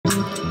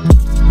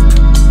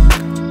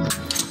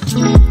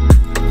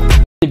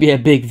be a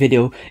big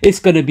video. It's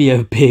gonna be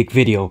a big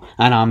video,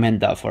 and I meant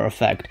that for a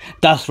fact.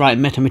 That's right,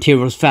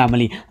 Metamaterials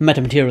family,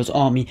 Metamaterials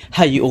army.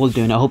 How you all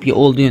doing? I hope you're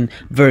all doing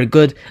very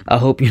good. I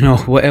hope, you know,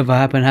 whatever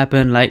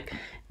happened. Like,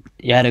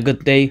 you had a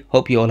good day.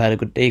 Hope you all had a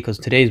good day, because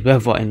today's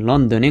weather in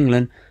London,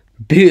 England,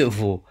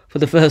 beautiful. For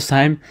the first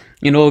time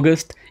in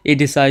August, it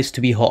decides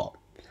to be hot.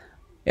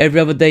 Every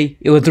other day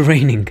it was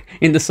raining.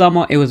 In the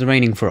summer it was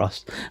raining for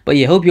us. But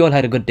yeah, hope you all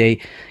had a good day.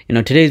 You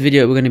know, today's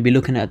video we're going to be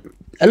looking at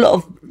a lot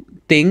of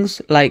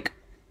things like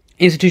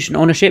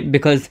institutional ownership,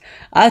 because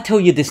I'll tell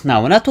you this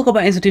now. When I talk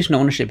about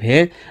institutional ownership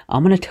here,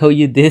 I'm going to tell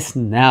you this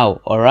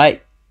now,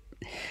 alright?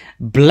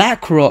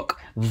 Blackrock,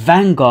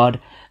 Vanguard,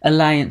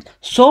 Alliance,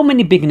 so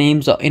many big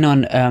names are in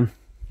on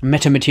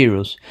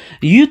Metamaterials.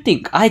 You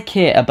think I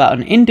care about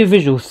an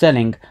individual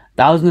selling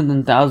thousands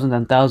and thousands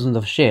and thousands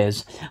of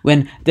shares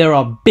when there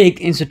are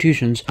big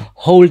institutions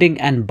holding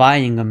and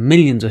buying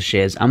millions of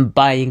shares and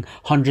buying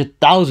hundred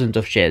thousands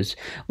of shares?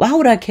 Why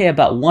would I care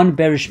about one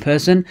bearish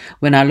person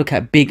when I look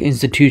at big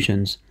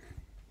institutions?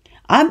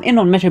 I'm in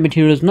on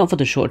Metamaterials not for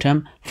the short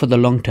term, for the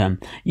long term.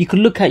 You could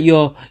look at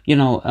your,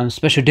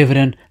 special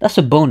dividend. That's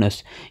a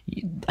bonus.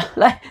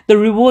 Like, the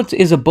rewards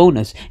is a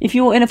bonus. If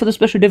you're in it for the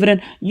special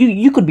dividend,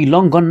 you could be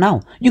long gone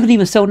now. You could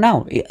even sell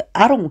now.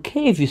 I don't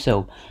care if you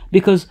sell,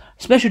 because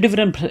special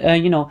dividend,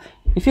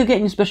 if you're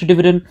getting a special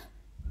dividend,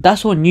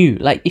 that's on you.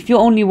 Like, if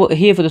you're only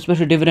here for the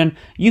special dividend,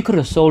 you could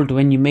have sold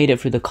when you made it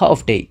through the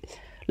cutoff date.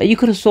 Like, you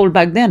could have sold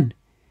back then.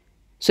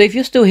 So if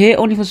you're still here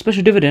only for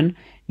special dividend,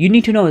 you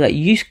need to know that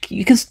you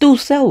can still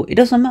sell. It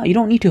doesn't matter. You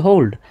don't need to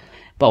hold.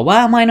 But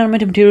why am I on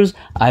Metamaterials?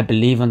 I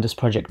believe in this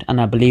project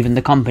and I believe in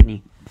the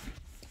company.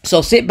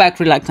 So sit back,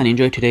 relax, and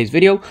enjoy today's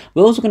video.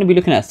 We're also going to be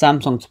looking at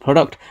Samsung's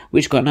product,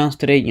 which got announced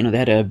today. You know, they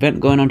had an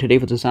event going on today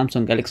for the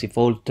Samsung Galaxy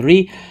Fold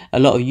 3. A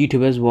lot of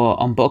YouTubers were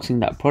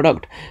unboxing that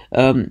product.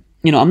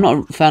 I'm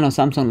not a fan of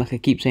Samsung, like I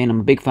keep saying. I'm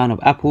a big fan of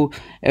Apple.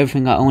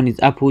 Everything I own is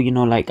Apple,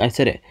 like I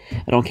said it.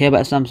 I don't care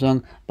about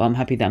Samsung, but I'm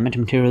happy that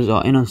Metamaterials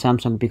are in on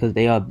Samsung, because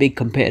they are a big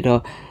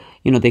competitor.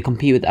 They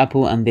compete with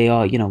Apple, and they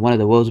are, one of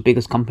the world's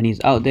biggest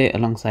companies out there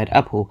alongside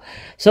Apple.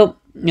 So,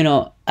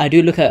 I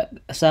do look at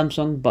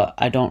Samsung, but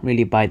I don't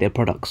really buy their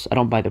products. I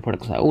don't buy their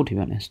products at all, to be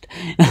honest.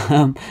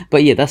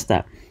 But yeah, that's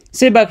that.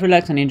 Sit back,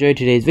 relax, and enjoy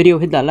today's video.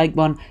 Hit that like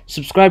button,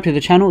 subscribe to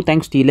the channel.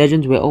 Thanks to you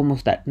legends, we're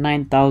almost at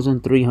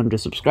 9,300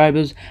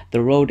 subscribers.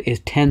 The road is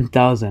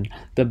 10,000,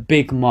 the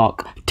big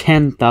mark,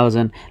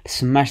 10,000.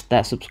 Smash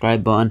that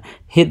subscribe button,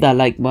 hit that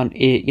like button.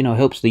 It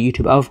helps the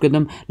YouTube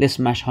algorithm. Let's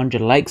smash 100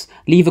 likes.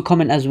 Leave a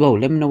comment as well.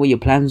 Let me know what your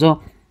plans are.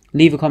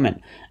 Leave a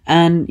comment,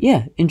 and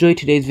yeah, enjoy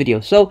today's video.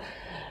 So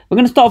we're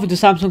going to start off with the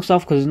Samsung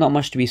stuff, because there's not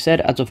much to be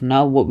said. As of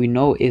now, what we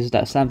know is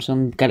that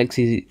Samsung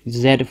Galaxy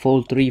Z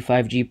Fold 3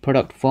 5G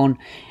product phone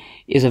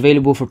is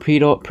available for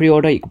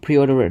pre-order. You can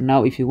pre-order it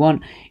now if you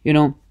want.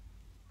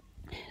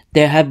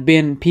 There have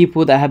been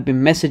people that have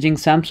been messaging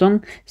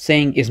Samsung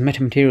saying, is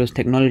Metamaterials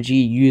technology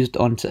used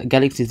on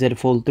Galaxy Z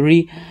Fold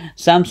 3?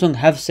 Samsung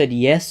have said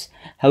yes.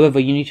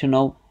 However, you need to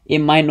know it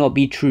might not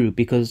be true,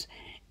 because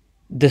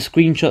the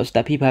screenshots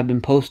that people have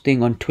been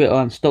posting on Twitter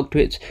and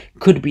Stocktwits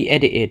could be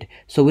edited.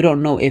 So we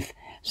don't know if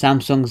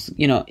Samsung's,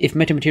 if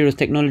Metamaterials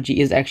technology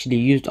is actually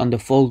used on the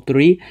Fold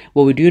 3.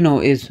 What we do know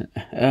is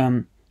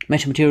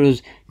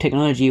Metamaterials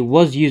technology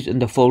was used in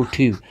the Fold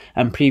 2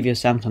 and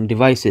previous Samsung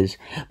devices.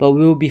 But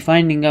we will be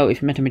finding out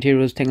if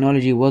Metamaterials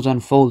technology was on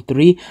Fold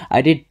 3.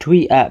 I did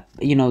tweet at,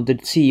 the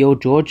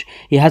CEO, George.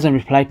 He hasn't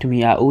replied to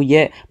me at all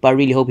yet, but I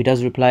really hope he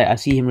does reply. I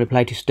see him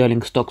reply to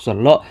Sterling Stocks a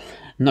lot.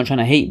 I'm not trying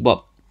to hate,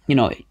 but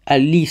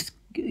at least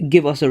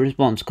give us a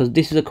response, because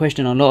this is a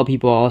question a lot of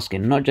people are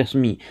asking, not just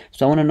me.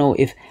 So I want to know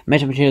if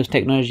Metamaterials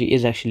technology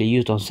is actually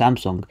used on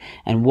Samsung,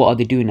 and what are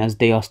they doing, as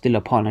they are still a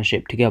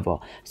partnership together.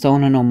 So I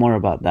want to know more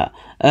about that.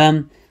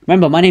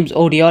 Remember, my name's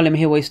ODR. Let me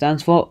hear what it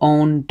stands for.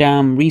 Own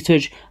Damn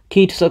Research.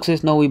 Key to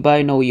success: know what you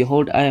buy, know what you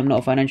hold. I am not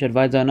a financial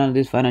advisor. None of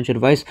this financial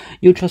advice.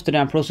 You trust the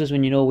damn process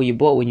when you know what you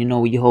bought, when you know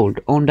what you hold.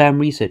 Own Damn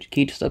Research.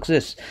 Key to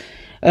success.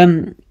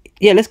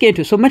 Yeah, let's get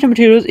into it. So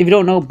Metamaterials, if you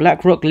don't know,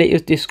 Blackrock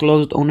latest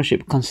disclosed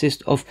ownership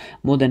consists of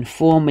more than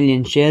 4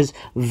 million shares,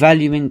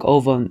 valuing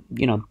over,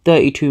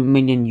 32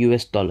 million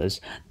US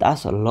dollars.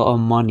 That's a lot of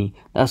money.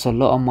 That's a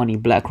lot of money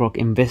BlackRock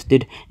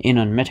invested in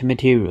on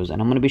Metamaterials.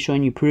 And I'm going to be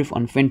showing you proof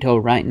on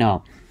Fintel right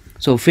now.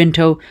 So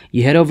Fintel,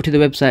 you head over to the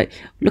website.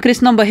 Look at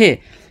this number here.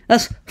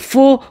 That's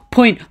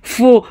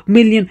 4.4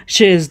 million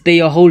shares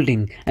they are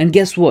holding. And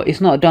guess what? It's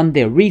not done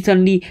there.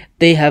 Recently,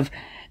 they have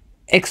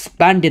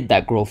expanded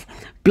that growth.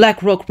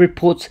 BlackRock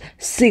reports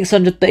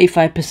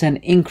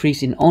 635%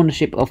 increase in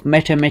ownership of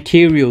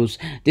Metamaterials.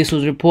 This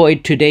was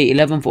reported today,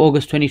 11th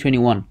August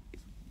 2021.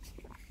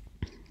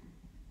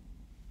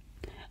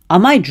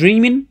 Am I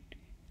dreaming,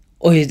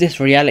 or is this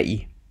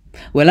reality?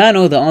 Well, I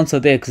know the answer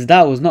there because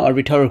that was not a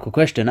rhetorical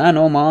question. I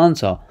know my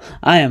answer.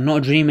 I am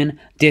not dreaming.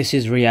 This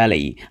is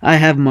reality. I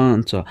have my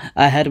answer.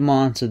 I had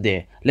my answer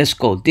there. Let's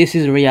go. This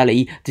is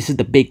reality. This is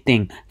the big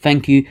thing.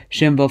 Thank you,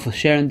 Shimba, for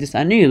sharing this.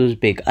 I knew it was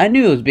big. I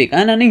knew it was big.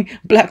 And I knew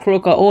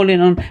Blackrock are all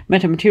in on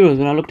metamaterials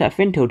when I looked at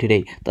Fintel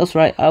today. That's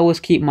right. I always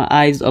keep my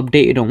eyes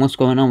updated on what's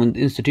going on with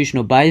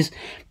institutional buys.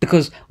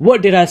 Because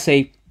what did I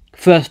say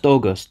 1st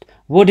August?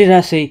 What did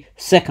I say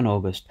 2nd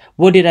August?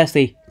 What did I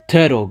say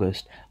 3rd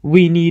August?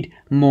 We need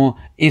more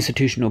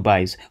institutional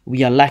buys.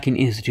 We are lacking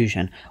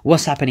institution.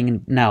 What's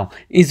happening now?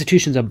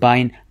 Institutions are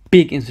buying.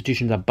 Big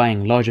institutions are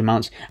buying large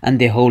amounts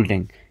and they're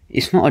holding.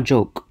 It's not a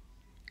joke.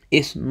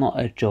 It's not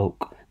a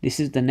joke. This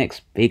is the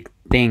next big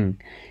thing.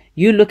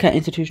 You look at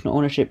institutional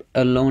ownership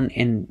alone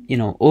in,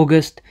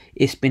 August,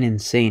 it's been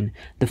insane.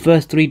 The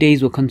first 3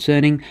 days were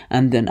concerning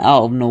and then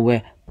out of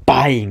nowhere,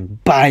 buying,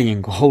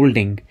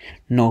 holding,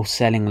 no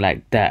selling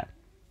like that.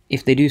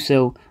 If they do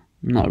sell,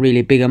 not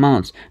really big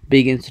amounts.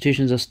 Big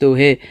institutions are still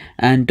here.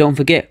 And don't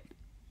forget,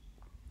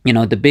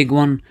 the big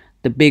one,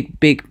 the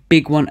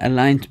big one,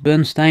 Alliance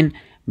Bernstein,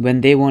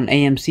 when they won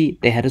AMC,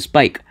 they had a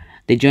spike.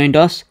 They joined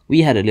us,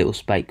 we had a little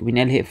spike. We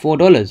nearly hit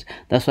 $4.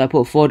 That's why I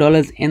put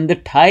 $4 in the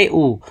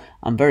title.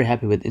 I'm very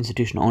happy with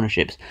institutional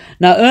ownerships.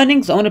 Now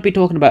earnings, I want to be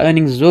talking about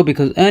earnings as well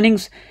because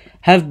earnings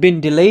have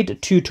been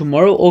delayed to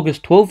tomorrow,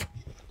 August 12th.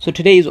 So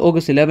today is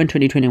August 11,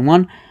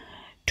 2021.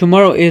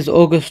 Tomorrow is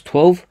August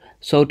 12th.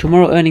 So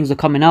tomorrow earnings are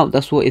coming out.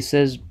 That's what it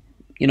says.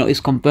 It's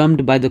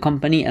confirmed by the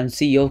company and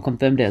CEO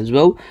confirmed it as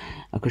well.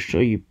 I could show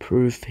you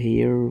proof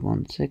here.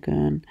 1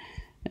 second.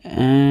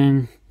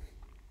 1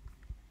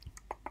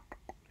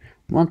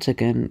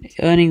 second.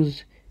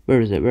 Earnings. Where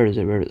is it?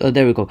 Oh,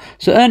 there we go.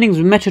 So earnings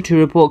Meta to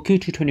report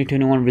Q2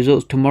 2021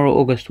 results tomorrow,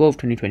 August 12,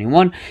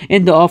 2021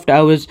 in the after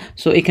hours.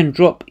 So it can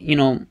drop,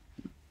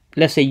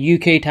 let's say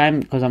UK time,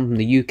 because I'm from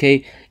the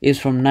UK, is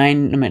from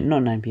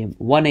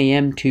 1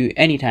 a.m. to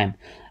any time.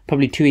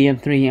 Probably 2 a.m,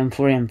 3 a.m,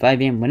 4 a.m,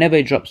 5 a.m. Whenever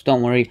it drops,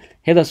 don't worry.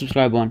 Hit that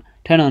subscribe button.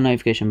 Turn on the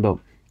notification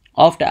bell.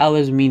 After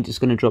hours means it's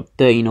going to drop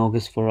 13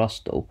 August for us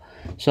though.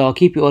 So I'll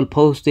keep you all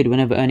posted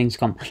whenever earnings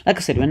come. Like I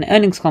said, when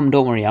earnings come,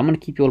 don't worry. I'm going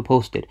to keep you all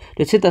posted.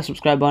 Just hit that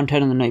subscribe button.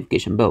 Turn on the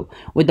notification bell.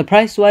 With the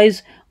price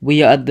wise,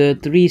 we are at the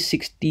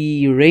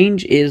 360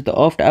 range. Is the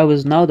after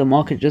hours now. The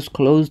market just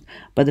closed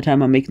by the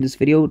time I'm making this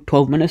video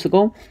 12 minutes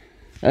ago.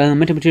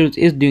 Metamaterials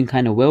is doing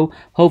kind of well.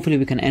 Hopefully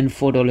we can end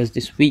 $4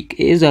 this week.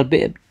 It is a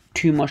bit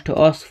too much to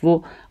ask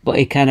for, but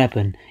it can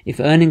happen. If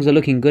earnings are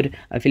looking good,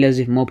 I feel as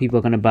if more people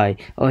are going to buy.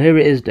 Oh, here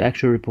it is, the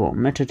actual report.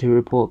 Meta to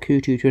report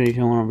Q2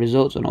 2021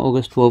 results on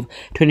August 12,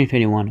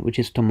 2021, which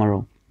is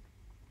tomorrow.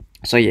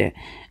 So yeah,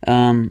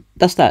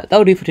 that's that.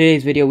 That'll do for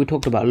today's video. We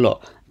talked about a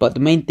lot, but the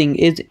main thing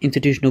is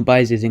institutional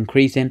buys is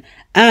increasing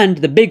and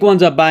the big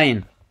ones are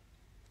buying.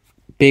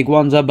 Big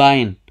ones are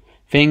buying.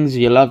 Things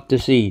you love to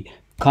see.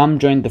 Come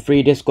join the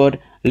free Discord,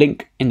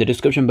 link in the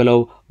description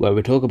below, where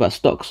we talk about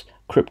stocks,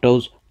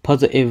 cryptos,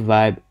 positive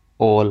vibe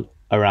all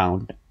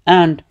around.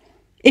 And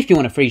if you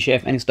want a free share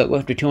of any stock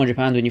worth £200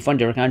 when you fund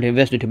your account to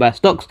invest it to buy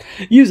stocks,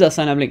 use that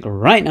sign up link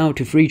right now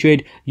to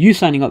FREETRADE. You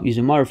signing up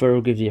using my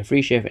referral gives you a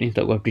free share of any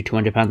stock worth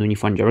 £200 when you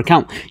fund your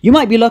account. You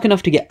might be lucky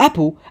enough to get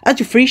Apple as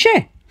your free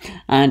share.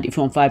 And if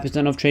you want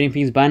 5% off trading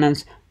fees,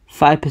 Binance,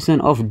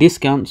 5% off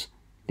discounts,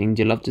 things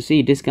you love to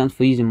see, discounts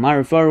for using my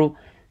referral.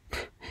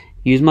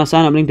 Use my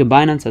sign up link to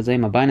Binance as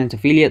I'm a Binance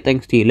affiliate.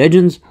 Thanks to you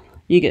legends,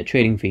 you get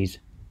trading fees.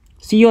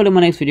 See you all in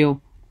my next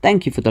video.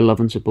 Thank you for the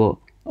love and support.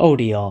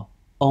 ODR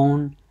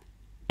on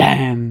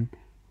damn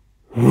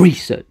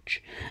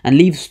research. And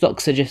leave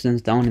stock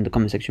suggestions down in the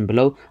comment section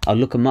below. I'll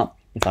look them up.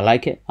 If I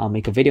like it, I'll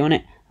make a video on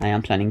it. I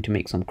am planning to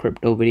make some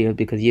crypto videos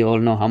because you all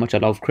know how much I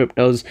love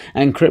cryptos.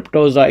 And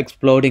cryptos are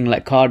exploding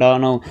like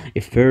Cardano,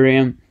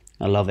 Ethereum.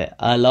 I love it.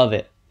 I love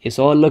it. It's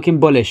all looking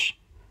bullish.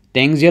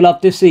 Things you'll love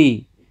to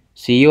see.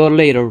 See you all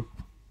later.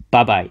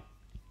 Bye-bye.